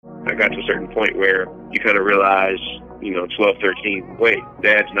I got to a certain point where you kind of realize, 12, 13, wait,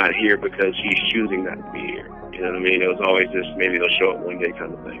 Dad's not here because he's choosing not to be here. You know what I mean? It was always this, maybe they'll show up one day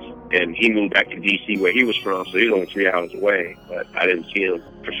kind of thing. And he moved back to D.C. where he was from, so he was only 3 hours away, but I didn't see him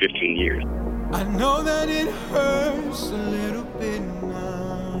for 15 years. I know that it hurts a little bit now.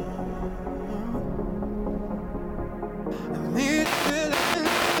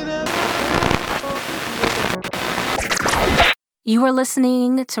 You are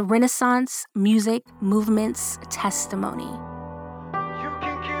listening to Renaissance Music Movement's Testimony.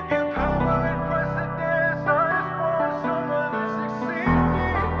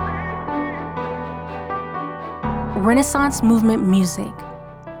 Renaissance Movement Music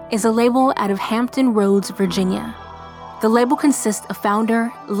is a label out of Hampton Roads, Virginia. The label consists of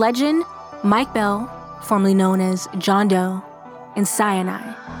founder Legin, Mike Bell, formerly known as John Doe, and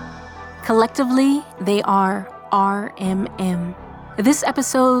Sinai. Collectively, they are RMM. This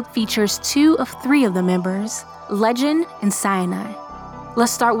episode features 2 of 3 of the members, Legin and Sinai.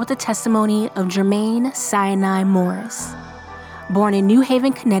 Let's start with the testimony of Jermaine Sinai Morris. Born in New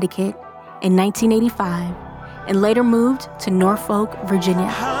Haven, Connecticut in 1985, and later moved to Norfolk,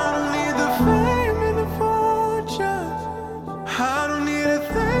 Virginia. I don't need the fame and the fortune. I don't need a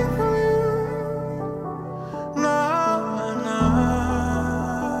thing from you. No.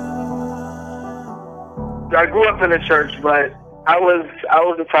 I grew up in the church, but I was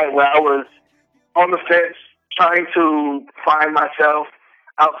the type where I was on the fence, trying to find myself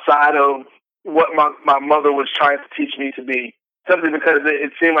outside of what my mother was trying to teach me to be. Simply because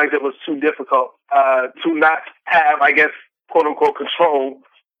it seemed like it was too difficult to not have, I guess, quote-unquote, control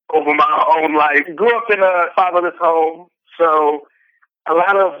over my own life. Grew up in a fatherless home, so a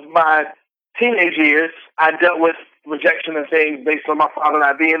lot of my teenage years, I dealt with rejection and things based on my father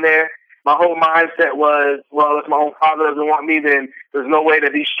not being there. My whole mindset was, well, if my own father doesn't want me, then there's no way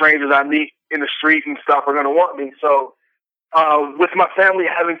that these strangers I meet in the street and stuff are going to want me. So with my family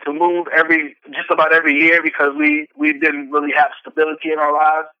having to move just about every year because we didn't really have stability in our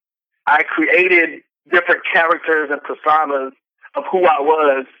lives, I created different characters and personas of who I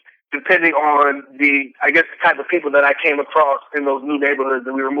was depending on the type of people that I came across in those new neighborhoods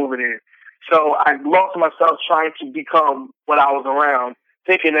that we were moving in. So I lost myself trying to become what I was around,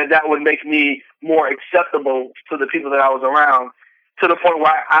 thinking that would make me more acceptable to the people that I was around, to the point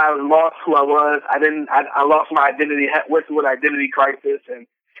where I lost who I was. I lost my identity, went through an identity crisis, and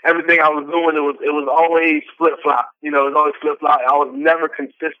everything I was doing, it was always flip-flop. It was always flip-flop. I was never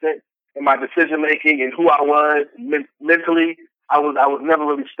consistent in my decision-making and who I was mentally. I was never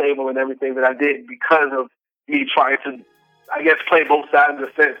really stable in everything that I did because of me trying to, play both sides of the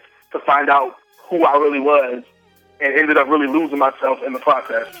fence to find out who I really was, and ended up really losing myself in the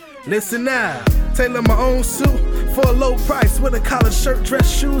process. Listen now, tailor my own suit for a low price with a collared shirt, dress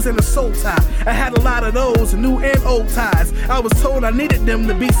shoes, and a soul tie. I had a lot of those, new and old ties. I was told I needed them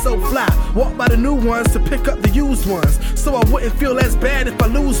to be so fly. Walk by the new ones to pick up the used ones, so I wouldn't feel as bad if I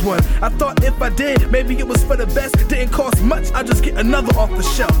lose one. I thought if I did, maybe it was for the best. It didn't cost much, I just get another off the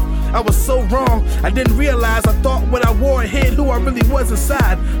shelf. I was so wrong, I didn't realize. I thought when I wore it hid who I really was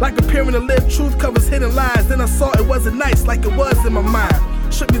inside. Like appearing to live, truth covers hidden lies. Then I saw it wasn't nice like it was in my mind.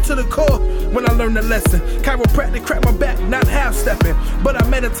 Shook me to the core when I learned the lesson. Chiropractic cracked my back, not half-stepping. But I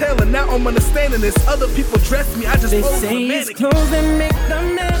met a tailor, now I'm understanding this. Other people dress me, I just pose for mannequin.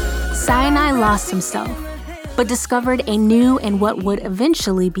 Sinai lost himself, but discovered a new and what would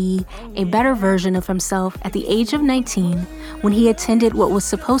eventually be a better version of himself at the age of 19 when he attended what was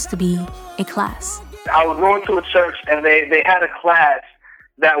supposed to be a class. I was going to a church, and they had a class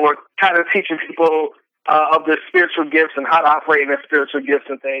that were kind of teaching people of the spiritual gifts and how to operate in their spiritual gifts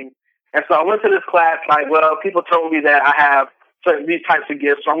and things. And so I went to this class people told me that I have these types of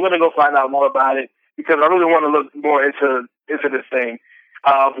gifts, so I'm going to go find out more about it because I really want to look more into this thing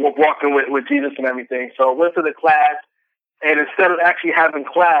of walking with Jesus and everything. So I went to the class, and instead of actually having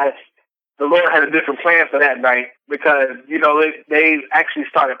class, the Lord had a different plan for that night because, they actually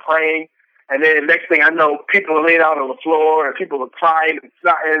started praying. And then the next thing I know, people were laying out on the floor and people were crying and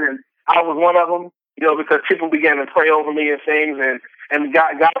snotting, and I was one of them. Because people began to pray over me and things, and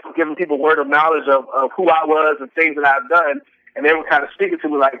God was giving people word of knowledge of who I was and things that I've done. And they were kind of speaking to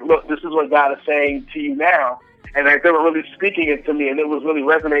me like, look, this is what God is saying to you now. And they were really speaking it to me, and it was really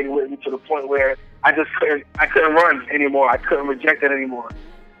resonating with me to the point where I couldn't run anymore. I couldn't reject it anymore.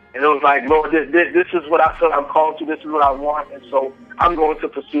 And it was like, Lord, this is what I feel I'm called to. This is what I want. And so I'm going to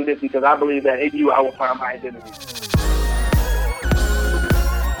pursue this because I believe that in you I will find my identity.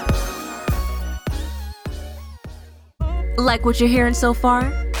 Like what you're hearing so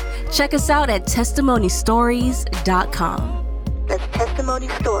far? Check us out at testimonystories.com. That's Testimony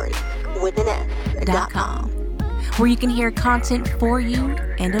Stories with an S.com, where you can hear content for you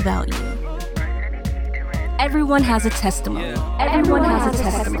and about you. Everyone has a testimony. Everyone has a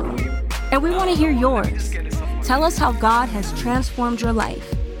testimony. And we want to hear yours. Tell us how God has transformed your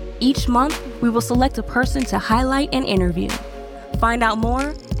life. Each month, we will select a person to highlight and interview. Find out more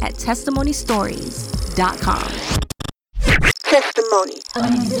at testimonystories.com. Testimony. A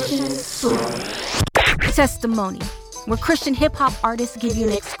musician's story. Testimony, where Christian hip-hop artists give you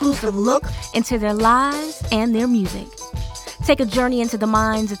an exclusive look into their lives and their music. Take a journey into the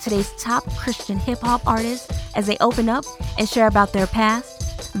minds of today's top Christian hip-hop artists as they open up and share about their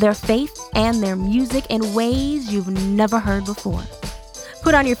past, their faith, and their music in ways you've never heard before.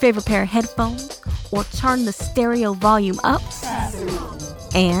 Put on your favorite pair of headphones or turn the stereo volume up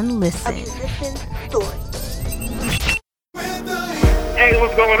and listen. A musician's story. Hey,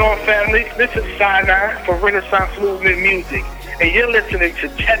 what's going on, family? This is Sinai for Renaissance Movement Music, and you're listening to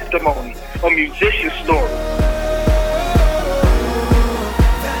Testimony, a musician's story.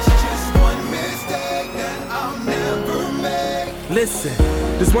 Listen,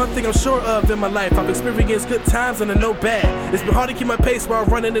 there's one thing I'm sure of in my life. I've experienced good times and I know bad. It's been hard to keep my pace while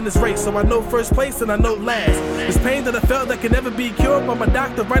running in this race, so I know first place and I know last. This pain that I felt that can never be cured by my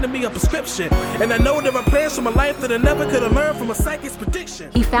doctor writing me a prescription. And I know there are plans for my life that I never could have learned from a psychic's prediction.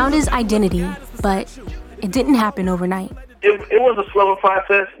 He found his identity, but it didn't happen overnight. It was a slower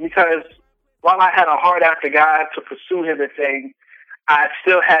process because while I had a heart after God to pursue him and things, I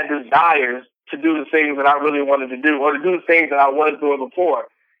still had desires to do the things that I really wanted to do, or to do the things that I was doing before.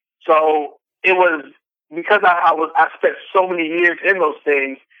 So it was because I spent so many years in those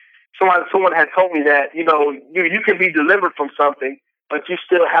things. Someone had told me that, you can be delivered from something, but you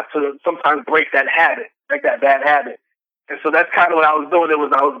still have to sometimes break that bad habit. And so that's kind of what I was doing.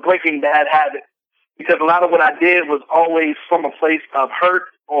 I was breaking bad habits, because a lot of what I did was always from a place of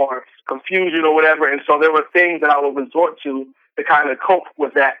hurt or confusion or whatever. And so there were things that I would resort to kind of cope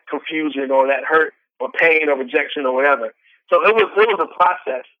with that confusion or that hurt or pain or rejection or whatever. So it was a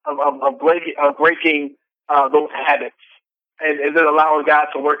process of breaking those habits and then allowing God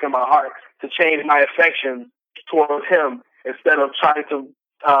to work in my heart to change my affections towards him instead of trying to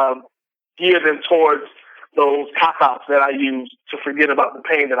gear them towards those cop-outs that I used to forget about the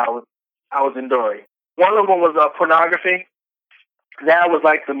pain that I was enduring. One of them was pornography. That was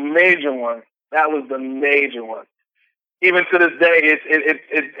like the major one. That was the major one. Even to this day,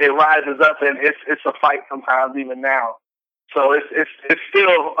 it rises up, and it's a fight sometimes even now. So it's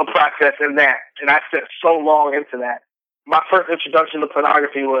still a process in that, and I spent so long into that. My first introduction to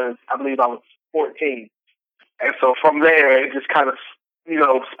pornography was, I believe I was 14, and so from there it just kind of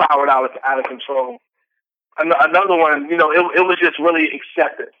spiraled out of control. Another one, it was just really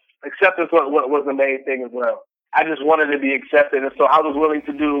acceptance. Acceptance was the main thing as well. I just wanted to be accepted, and so I was willing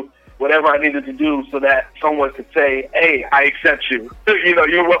to do whatever I needed to do so that someone could say, hey, I accept you.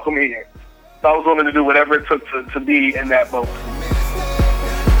 You're welcome here. So I was willing to do whatever it took to be in that boat.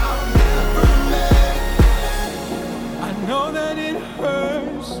 I know that it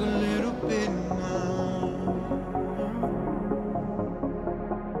hurts a little bit now.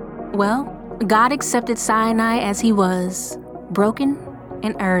 Well, God accepted Sinai as he was, broken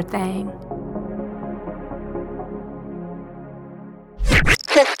and everything.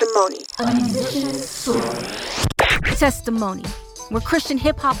 Testimony. A musician's story. Testimony, where Christian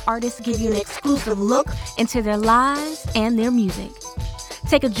hip-hop artists give you an exclusive look into their lives and their music.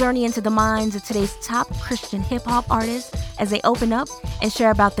 Take a journey into the minds of today's top Christian hip-hop artists as they open up and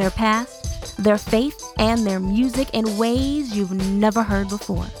share about their past, their faith, and their music in ways you've never heard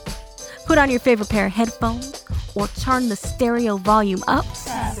before. Put on your favorite pair of headphones or turn the stereo volume up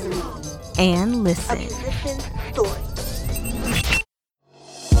and listen. A musician's story.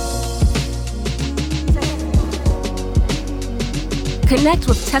 Connect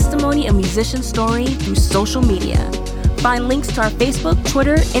with Testimony, a musician story through social media. Find links to our Facebook,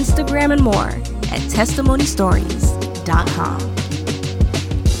 Twitter, Instagram, and more at testimonystories.com.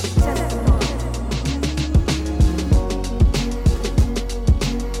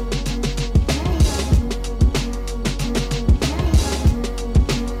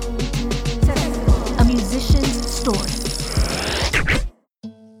 A musician's story.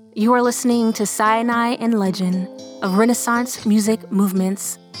 You are listening to Sinai and Legin of Renaissance Music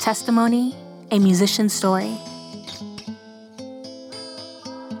Movement's Testimony, a Musician's Story.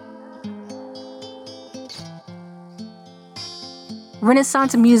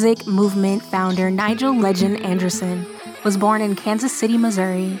 Renaissance Music Movement founder Nigel Legin Anderson was born in Kansas City,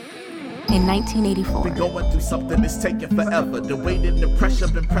 Missouri. in 1984. Been going through something that's taking forever. The weight and the pressure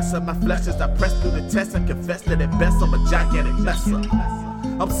been pressing my flesh as I press through the test and confess that at best I'm a gigantic messer.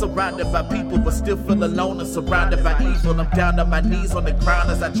 I'm surrounded by people but still feel alone and surrounded by evil. I'm down on my knees on the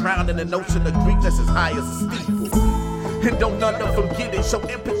ground as I drown in an ocean of grief that's as high as a steeple. And don't none of them get it, show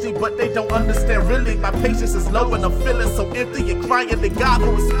empathy, but they don't understand really. My patience is low and I'm feeling so empty and crying to God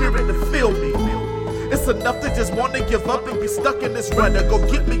for a spirit to fill me. It's enough to just want to give up and be stuck in this run. Go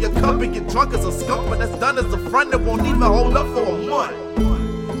get me a cup and get drunk as a skunk, but that's done as a front that won't even hold up for a month.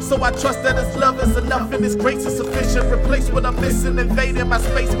 So I trust that His love is enough and His grace is sufficient. Replace what I'm missing, invading my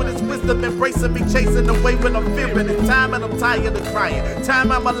space with His wisdom, embracing me, chasing away when I'm fearing. It's time and I'm tired of crying.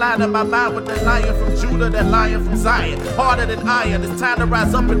 Time I'm aligning my mind with the lion from Judah, that lion from Zion. Harder than iron, it's time to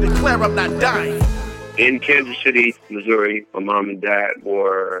rise up and declare I'm not dying. In Kansas City, Missouri, my mom and dad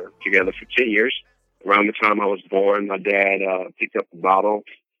were together for 10 years. Around the time I was born, my dad picked up a bottle.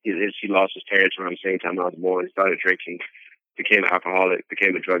 He lost his parents around the same time I was born. He started drinking, became an alcoholic,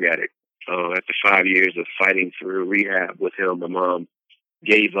 became a drug addict. After 5 years of fighting through rehab with him, my mom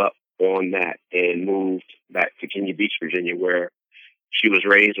gave up on that and moved back to Virginia Beach, Virginia, where she was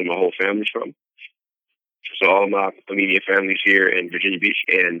raised and my whole family's from. So all my immediate family's here in Virginia Beach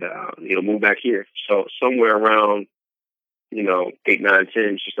and, moved back here. So somewhere around 8, 9,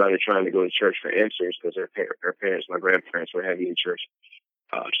 10, she started trying to go to church for answers because her parents, my grandparents, were heavy in church.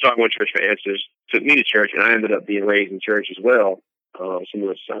 Started going to church for answers, took me to church, and I ended up being raised in church as well,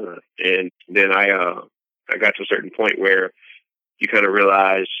 similar to Sinai. And then I got to a certain point where you kind of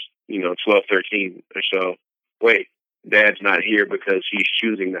realize, 12, 13 or so, wait, Dad's not here because he's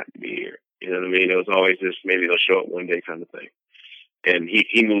choosing not to be here. You know what I mean? It was always this, maybe he'll show up one day kind of thing. And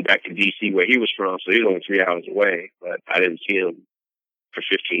he moved back to D.C. where he was from, so he was only 3 hours away. But I didn't see him for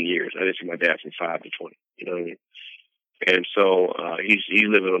 15 years. I didn't see my dad from 5 to 20. You know what I mean? And so he's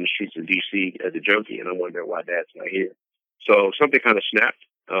living on the streets of D.C. as a junkie, and I wonder why Dad's not here. So something kind of snapped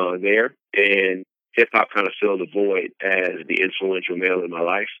there, and hip hop kind of filled the void as the influential male in my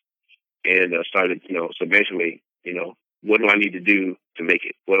life, and started, so eventually, what do I need to do to make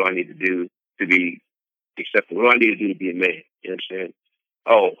it? What do I need to do to be accepted? What do I need to do to be a man? You understand?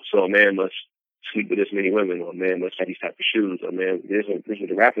 Oh, so a man must sleep with this many women, or a man must have these type of shoes, or man, this is what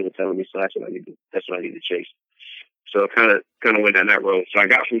the rappers are telling me, so that's what I need to. That's what I need to chase. So it kind of went down that road. So I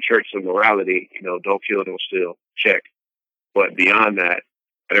got from church some morality, don't kill, don't steal, check. But beyond that,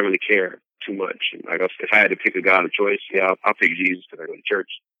 I didn't really care too much. Like if I had to pick a God of choice, yeah, I'll pick Jesus because I go to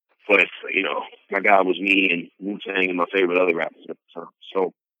church. But my God was me and Wu-Tang and my favorite other rappers at the time.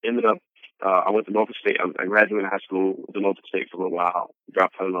 So ended up. I went to Norfolk State. I graduated high school, went to Norfolk State for a little while,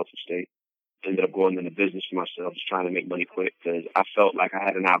 dropped out of Norfolk State, ended up going into business for myself, just trying to make money quick because I felt like I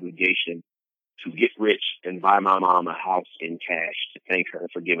had an obligation to get rich and buy my mom a house in cash to thank her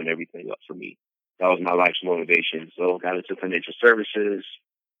for giving everything up for me. That was my life's motivation. So got into financial services,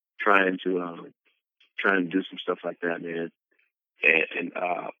 trying to do some stuff like that, man. And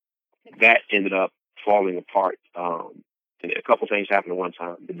that ended up falling apart. And a couple things happened at one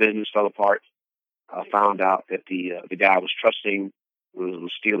time. The business fell apart. I found out that the guy I was trusting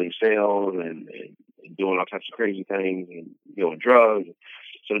was stealing sales and doing all types of crazy things and doing drugs.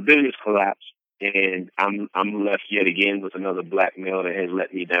 So the business collapsed, and I'm left yet again with another black male that has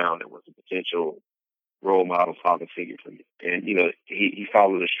let me down. That was a potential role model, father figure for me. And he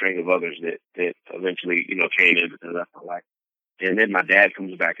followed a string of others that eventually came in because that's my life. And then my dad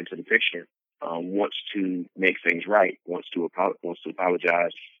comes back into the picture. Wants to make things right, wants to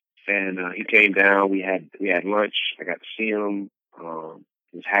apologize. And he came down, we had lunch, I got to see him,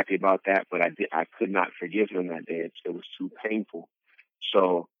 was happy about that, but I could not forgive him that day. It was too painful.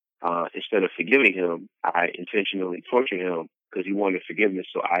 So instead of forgiving him, I intentionally tortured him because he wanted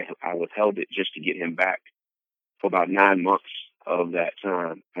forgiveness, so I withheld it just to get him back. For about 9 months of that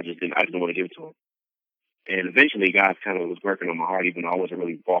time, I didn't want to give it to him. And eventually God kind of was working on my heart, even though I wasn't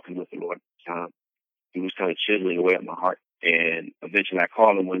really walking with the Lord at the time. He was kind of chiseling away at my heart. And eventually I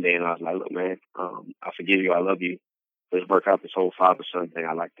called him one day and I was like, look, man, I forgive you. I love you. Let's work out this whole father-son thing.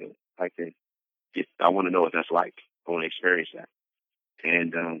 I want to know what that's like. I want to experience that.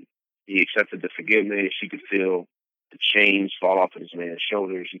 And he accepted the forgiveness. You could feel the chains fall off of this man's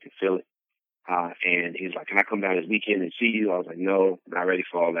shoulders. You could feel it. And he's like, can I come down this weekend and see you? I was like, no, I'm not ready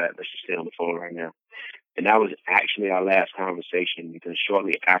for all that. Let's just stay on the phone right now. And that was actually our last conversation because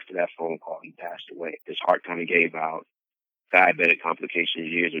shortly after that phone call, he passed away. His heart kind of gave out, diabetic complications,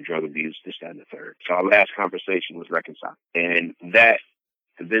 years of drug abuse, this, that, and the third. So our last conversation was reconciled. And that,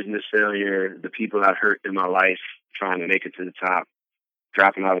 the business failure, the people I hurt in my life, trying to make it to the top,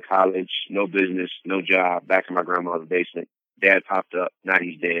 dropping out of college, no business, no job, back in my grandmother's basement. Dad popped up, now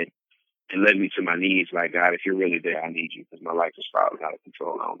he's dead. it led me to my knees. Like, God, if you're really there, I need you, because my life is spiraling out of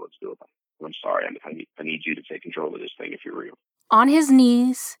control. I don't know what to do about it. I'm sorry. I need you to take control of this thing if you're real. On his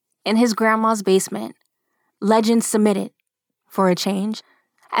knees in his grandma's basement, Legin submitted for a change,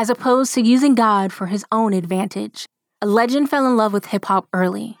 as opposed to using God for his own advantage. Legin fell in love with hip-hop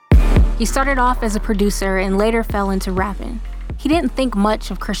early. He started off as a producer and later fell into rapping. He didn't think much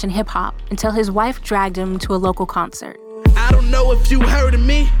of Christian hip-hop until his wife dragged him to a local concert. I don't know if you heard of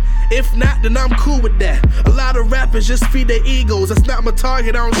me. If not, then I'm cool with that. A lot of rappers just feed their egos. That's not my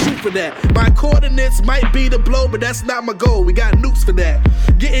target, I don't shoot for that. My coordinates might be the blow, but that's not my goal. We got nukes for that.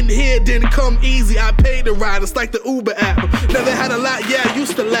 Getting here didn't come easy. I paid the ride, it's like the Uber app. Never had a lot, yeah, I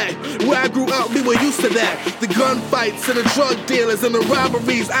used to lack. Where I grew up, we were used to that. The gunfights and the drug dealers and the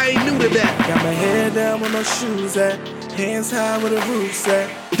robberies, I ain't new to that. Got my head down with no shoes at. Hands high with a roof at.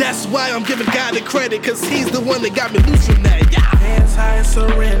 That's why I'm giving God the credit, cause he's the one that got me loose from that. Yeah. Hands high and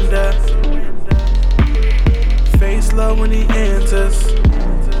surrender. Face low when he enters.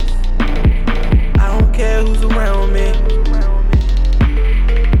 I don't care who's around me.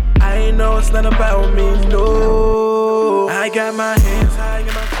 I ain't know it's not about me, no. I got my hands high in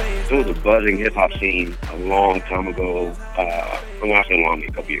my face. There was a buzzing hip-hop scene a long time ago. When I say long,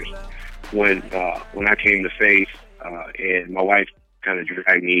 a couple years. When I came to faith, and my wife kind of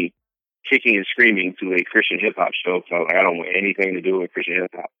dragged me kicking and screaming to a Christian hip-hop show. So I don't want anything to do with Christian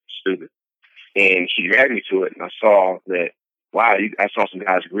hip-hop. Stupid. And she dragged me to it, and I saw that, wow, I saw some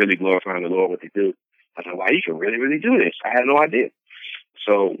guys really glorifying the Lord, what they do. I thought, wow, you can really, really do this. I had no idea.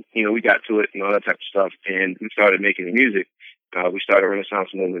 So, we got to it and all that type of stuff, and we started making music. We started Renaissance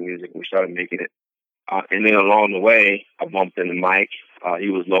movement music, and we started making it. And then along the way, I bumped into Mike. He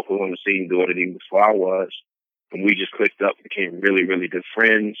was local on the scene, doing it even before I was. And we just clicked up, became really, really good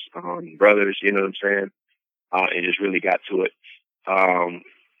friends, brothers, you know what I'm saying? And just really got to it.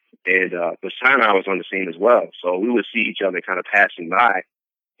 But Sinai was on the scene as well. So we would see each other kind of passing by,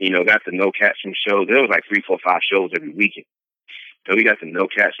 got to know cats from shows. There was like 3, 4, 5 shows every weekend. So we got to know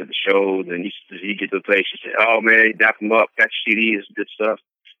cats at the shows, and he'd get to the place, he said, oh man, dap him up, got your CDs, good stuff.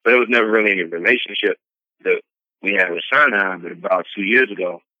 But it was never really any relationship that we had with Sinai. But about 2 years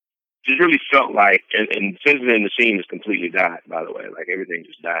ago, just really felt like, and since then the scene has completely died, by the way. Like, everything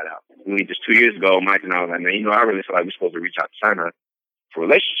just died out. Just 2 years ago, Mike and I were like, man, I really feel like we're supposed to reach out to Sinai for a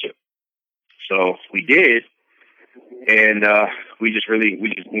relationship. So we did, and we just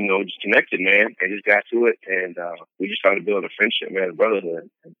connected, man, and just got to it, and we just started building a friendship, man, a brotherhood.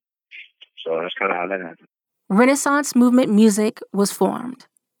 So that's kind of how that happened. Renaissance movement music was formed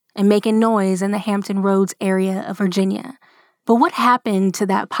and making noise in the Hampton Roads area of Virginia. But what happened to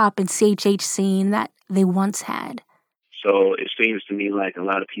that pop and CHH scene that they once had? So it seems to me like a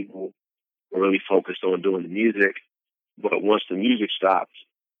lot of people were really focused on doing the music, but once the music stopped,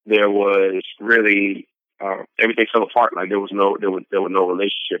 there was really everything fell apart. Like there were no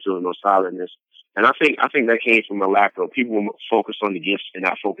relationships, there was no solidness, and I think that came from a lack of people were focused on the gifts and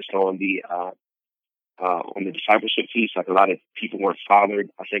not focused on the discipleship piece. Like, a lot of people weren't fathered.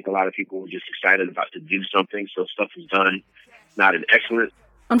 I think a lot of people were just excited about to do something, so stuff was done not in excellence.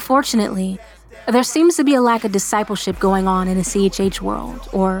 Unfortunately, there seems to be a lack of discipleship going on in the CHH world,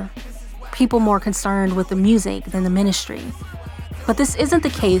 or people more concerned with the music than the ministry. But this isn't the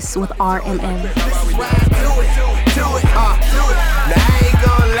case with RMM.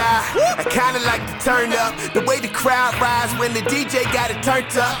 I kinda like to turn up the way the crowd rise when the DJ got it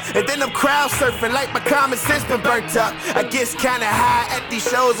turned up. And then I'm crowd surfing like my common sense been burnt up. I guess kinda high at these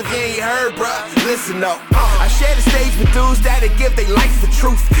shows if you ain't heard, bruh. Listen up, I share the stage with dudes that'll give their life for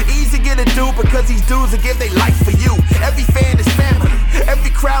truth. Easy to get a dude because these dudes will give their life for you. Every fan is family,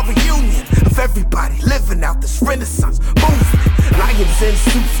 every crowd reunion of everybody living out this Renaissance movement. Lions in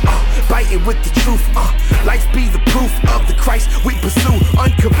suits, biting with the truth, life be the proof of the Christ we pursue.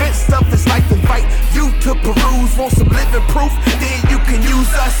 Unconvinced of his life, invite you to peruse. Want some living proof? Then you can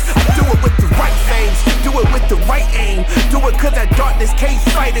use us. I do it with the right things, do it with the right aim. Do it cause that darkness can't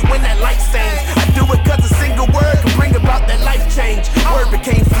fight it when that light stains. I do it cause a single word can bring about that life change. Word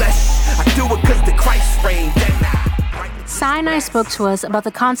became flesh. I do it cause the Christ reigned. Sinai spoke to us about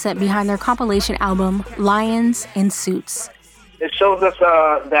the concept behind their compilation album, Lions in Suits. It shows us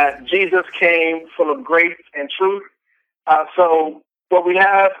that Jesus came full of grace and truth. So what we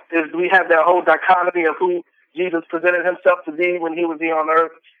have is that whole dichotomy of who Jesus presented himself to be when he was here on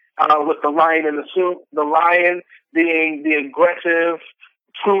earth, with the lion in the suit, the lion being the aggressive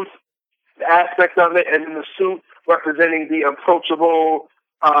truth aspect of it, and then the suit representing the approachable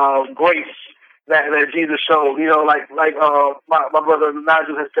grace that Jesus showed. Like my brother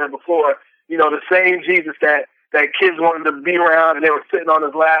Nigel has said before, the same Jesus that kids wanted to be around and they were sitting on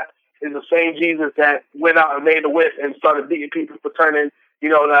his lap is the same Jesus that went out and made a whip and started beating people for turning,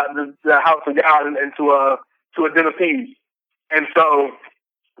 the house of God into a den of thieves. And so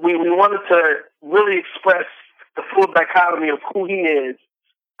we wanted to really express the full dichotomy of who he is,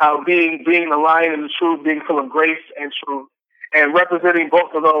 being the lion and the truth, being full of grace and truth, and representing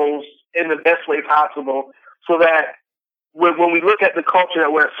both of those in the best way possible, so that when we look at the culture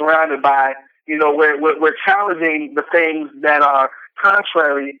that we're surrounded by, we're challenging the things that are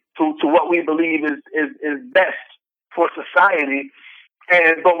contrary to what we believe is best for society.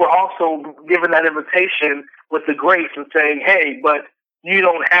 But we're also giving that invitation with the grace and saying, hey, but you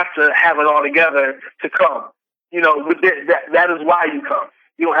don't have to have it all together to come. That is why you come.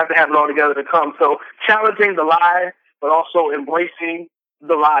 You don't have to have it all together to come. So challenging the lie, but also embracing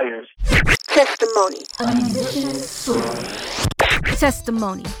the liars. Testimony.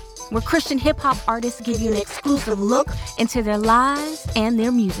 Testimony, where Christian hip-hop artists give you an exclusive look into their lives and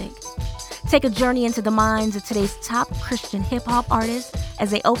their music. Take a journey into the minds of today's top Christian hip-hop artists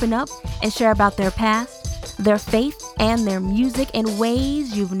as they open up and share about their past, their faith, and their music in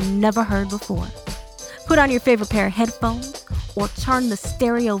ways you've never heard before. Put on your favorite pair of headphones or turn the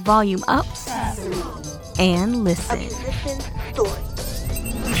stereo volume up and listen. A musician's story.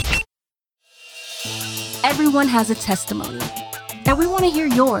 Everyone has a testimony, and we want to hear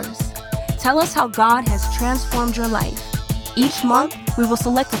yours. Tell us how God has transformed your life. Each month, we will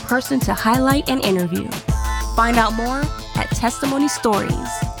select a person to highlight and interview. Find out more at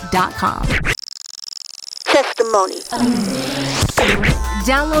testimonystories.com. Testimony.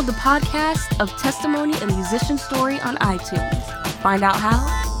 Download the podcast of Testimony, a Musician Story on iTunes. Find out how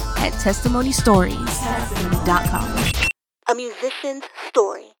at testimonystories.com. A musician's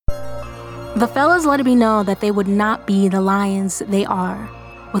story. The fellas let it be known that they would not be the lions they are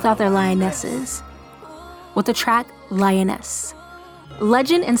without their lionesses. With the track Lioness,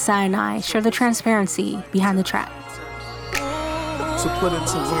 Legin and Sinai share the transparency behind the track. To put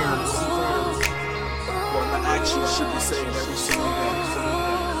into words what the action should be saying every single day.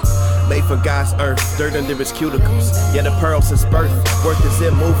 Made for God's earth, dirt under his cuticles. Yet a pearl since birth, worth is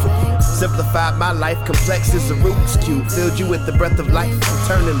immovable. Simplified my life, complex as a Rubik's Cube. Filled you with the breath of life,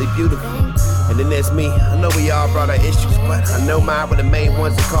 eternally beautiful. And then there's me. I know we all brought our issues, but I know mine were the main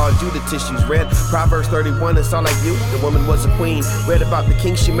ones that caused you the tissues. Read Proverbs 31, it's all like you. The woman was a queen. Read about the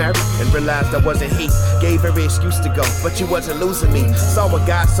king she married and realized I wasn't he. Gave every excuse to go, but you wasn't losing me. Saw what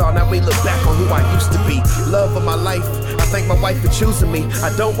God saw, now we look back on who I used to be. Love of my life, I thank my wife for choosing me.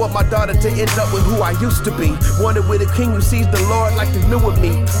 I don't want my daughter to end up with who I used to be. Wanted with a king who sees the Lord like the new of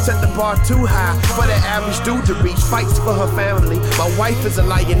me. Set the bar too high for the average dude to reach. Fights for her family. My wife is a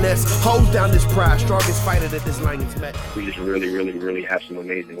lioness. Holds down this pride. Strongest fighter that this lion's met. We just really have some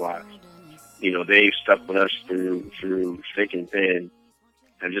amazing lives. They've stuck with us through thick and thin,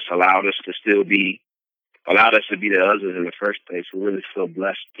 and just allowed us to be the others in the first place. We really feel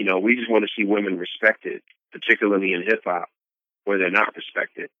blessed. We just want to see women respected, particularly in hip hop, where they're not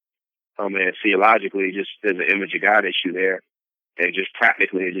respected. Theologically, just there's an image of God issue there, and just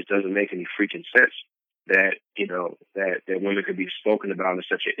practically, it just doesn't make any freaking sense that that women could be spoken about in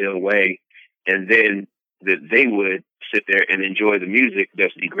such an ill way, and then that they would sit there and enjoy the music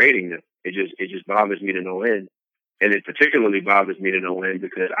that's degrading them. It just bothers me to no end. And it particularly bothers me to no end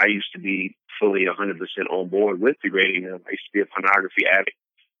because I used to be fully 100% on board with degrading them. I used to be a pornography addict.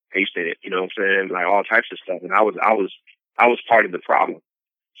 I used to, like all types of stuff. And I was part of the problem.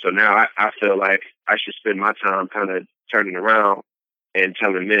 So now I feel like I should spend my time kind of turning around and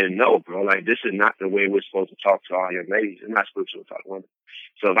telling men, no, bro, like this is not the way we're supposed to talk to all young ladies. It's not supposed to talk to women.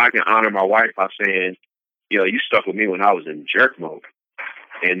 So if I can honor my wife by saying, you stuck with me when I was in jerk mode,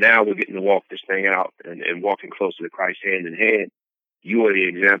 and now we're getting to walk this thing out and walking closer to Christ hand in hand. You are the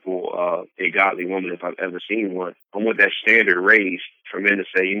example of a godly woman if I've ever seen one. I want that standard raised for men to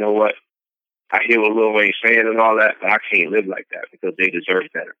say, you know what? I hear what Lil Wayne's saying and all that, but I can't live like that because they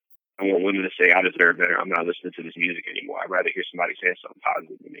deserve better. I want women to say, I deserve better. I'm not listening to this music anymore. I'd rather hear somebody saying something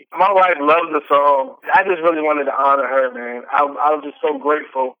positive to me. My wife loves the song. I just really wanted to honor her, man. I was just so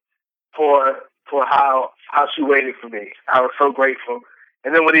grateful for how she waited for me. I was so grateful.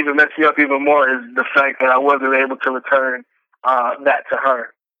 And then what even messed me up even more is the fact that I wasn't able to return that to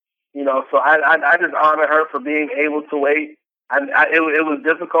her. So I just honor her for being able to wait. It was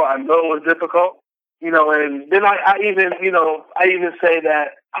difficult. I know it was difficult. And then I even say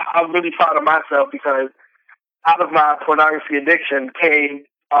that I'm really proud of myself because out of my pornography addiction came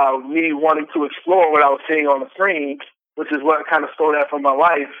me wanting to explore what I was seeing on the screen, which is what kind of stole that from my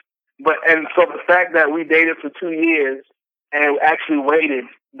life. And so the fact that we dated for 2 years and actually waited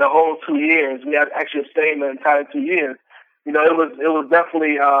the whole 2 years, we had actually stayed the entire 2 years, You know, it was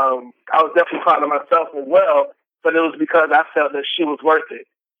definitely, I was definitely proud of myself as well, but it was because I felt that she was worth it.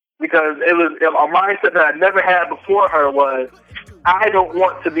 Because it was a mindset that I never had before her was, I don't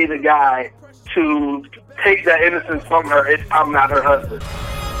want to be the guy to take that innocence from her if I'm not her husband.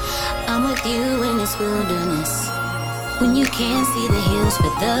 I'm with you in this wilderness. When you can't see the hills for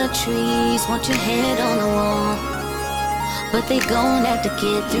the trees, want your head on the wall, but they gon' have to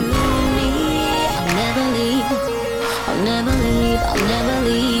get through me. I'll never leave, I'll never leave, I'll never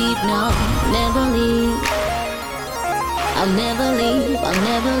leave, no, never leave. I'll never leave, I'll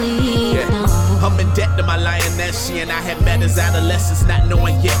never leave, no. I'm in debt to my lioness. She and I had met as adolescents, not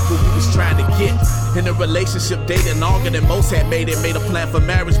knowing yet what we was trying to get. In a relationship, dating longer than most had made it. Made a plan for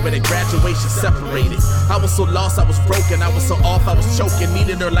marriage, but at graduation separated. I was so lost, I was broken. I was so off, I was choking.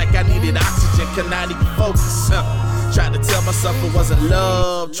 Needed her like I needed oxygen, could not even focus. Tried to tell myself it wasn't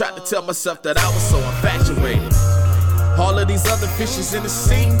love. Tried to tell myself that I was so infatuated. All of these other fishes in the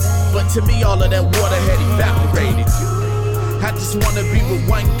sea, but to me all of that water had evaporated. I just wanna be with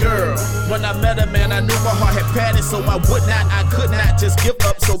one girl. When I met her, man, I knew my heart had padded, so I could not just give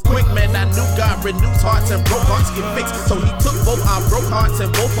up so quick, man. I knew God renews hearts and broke hearts get fixed. So he took both our broke hearts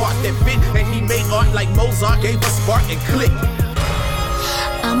and both hearts that fit, and he made art like Mozart, gave us spark and click.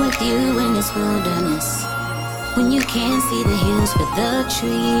 I'm with you in this wilderness. When you can't see the hills for the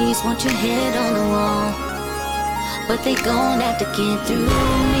trees, want your head on the wall, but they gon' have to get through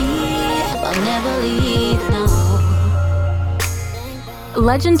me. I'll never leave, no.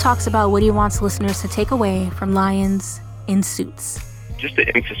 Legin talks about what he wants listeners to take away from Lions in Suits. Just the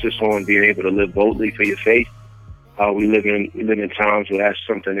emphasis on being able to live boldly for your faith. We live in times where that's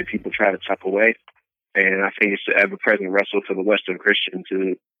something that people try to tuck away, and I think it's the ever-present wrestle for the Western Christian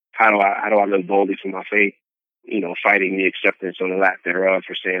to how do I live boldly for my faith? You know, fighting the acceptance or the lack thereof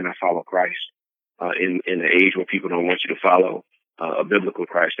for saying I follow Christ. In an age where people don't want you to follow a biblical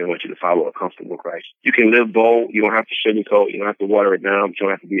Christ, they want you to follow a comfortable Christ. You can live bold. You don't have to sugarcoat. You don't have to water it down. But you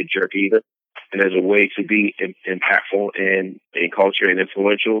don't have to be a jerk either. And there's a way to be impactful in culture and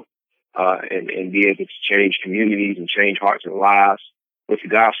influential, and be able to change communities and change hearts and lives with the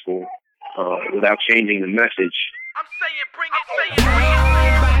gospel without changing the message. I'm saying bring it, say it.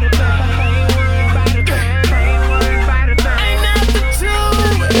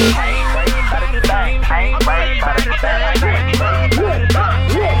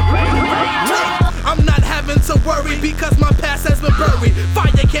 I'm not having to worry because my past has been buried.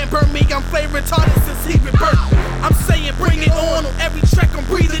 Fire can't burn me, I'm flame retarded since he rebirthed me. I'm saying bring it on every track I'm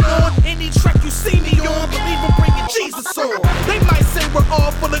breathing on. Any track you see me on, believe I'm bringing Jesus on. They might say we're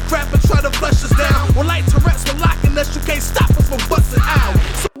all full of crap and try to flush us down. Well, like Tourette's, we're locking us, you can't stop us from busting out.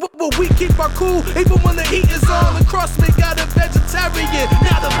 So will we keep our cool even when the heat is on? The cross me got a vegetarian,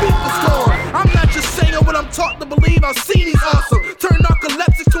 now the beef is gone. I'm not just saying what I'm taught to believe, I've seen these awesome. Turn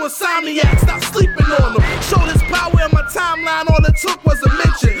narcoleptics to insomniacs, stop sleeping on them. Showed his power in my timeline, all it took was a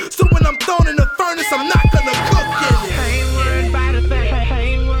mention. So when I'm thrown in the furnace, I'm not gonna cook in it. I ain't worried about a thing, I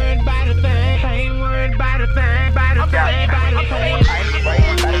ain't worried about a thing, I ain't worried about a thing, about a thing, about a thing. I ain't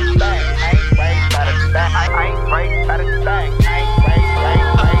worried about a thing, I ain't worried about a thing, I ain't worried about a thing, I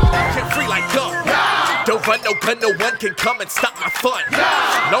ain't worried. Get free like God. Don't run no gun, no one can come and stop my fun.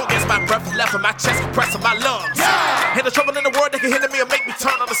 Long as my breath is left in my chest, compressing my lungs. And the trouble in the world, they can hinder me and make me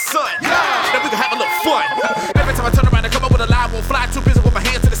turn on the sun. Then we can have a little fun. Every time I turn around and come up with a lie, won't fly. Too busy with my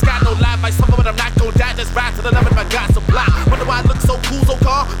hands to the sky, no lie. Might suffer, but I'm not gon' die. Just ride to the limit, my God supply. Wonder why I look so cool, so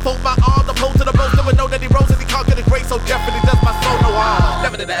calm. Fold my arms, the pole to the most. Never know that he rose and he conquered the great, so definitely does my soul no harm.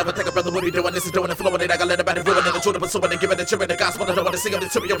 Never did I ever think a brother would be doing this is doing it, flowing it. I got let everybody ruin it, the truth, pursuing and giving the children the gospel. I don't want to sing up the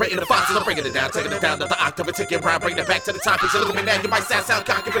deteriorating the foxes. I'm bringing it down, taking it down to the octave and taking it round, bringing it back to the topic. So look at me now, you might sound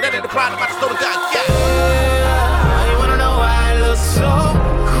cocky, but that ain't the problem. I just know the God, yeah. You wanna know why I look so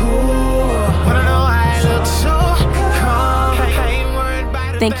cool? Wanna know why I look so calm? I ain't worried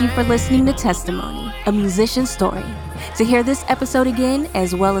about a Thank you for listening to Testimony, a musician's story. To hear this episode again,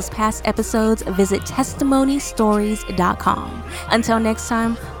 as well as past episodes, visit testimonystories.com. Until next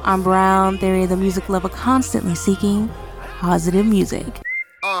time, I'm Brown, Theory, the music lover constantly seeking positive music.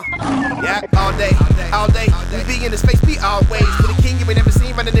 Yeah, all day. We be in the space, be always. For the king you ain't never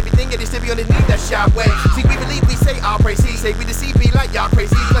seen, running everything, and they still be on the knee, that's your way. See, we believe, we say all praise, he say we deceive, be like y'all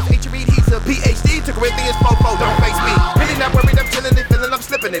crazy. Plus, H. Reed, he's a PhD, took Corinthians 4-4, don't face me. Really not worried, I'm chilling, they feeling, I'm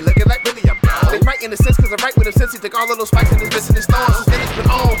slipping, they looking like really, I'm gone. They right in a sense, cause I right with him since he took all of those spikes and his missing his thorns. His finish been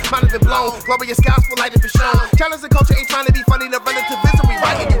on, mine has been blown, glorious gospel light has been shown. Challenge the culture ain't trying to be funny, the relative misery,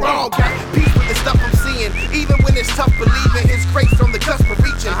 right and you wrong. Got peace with the stuff I'm seeing, even when it's tough, believe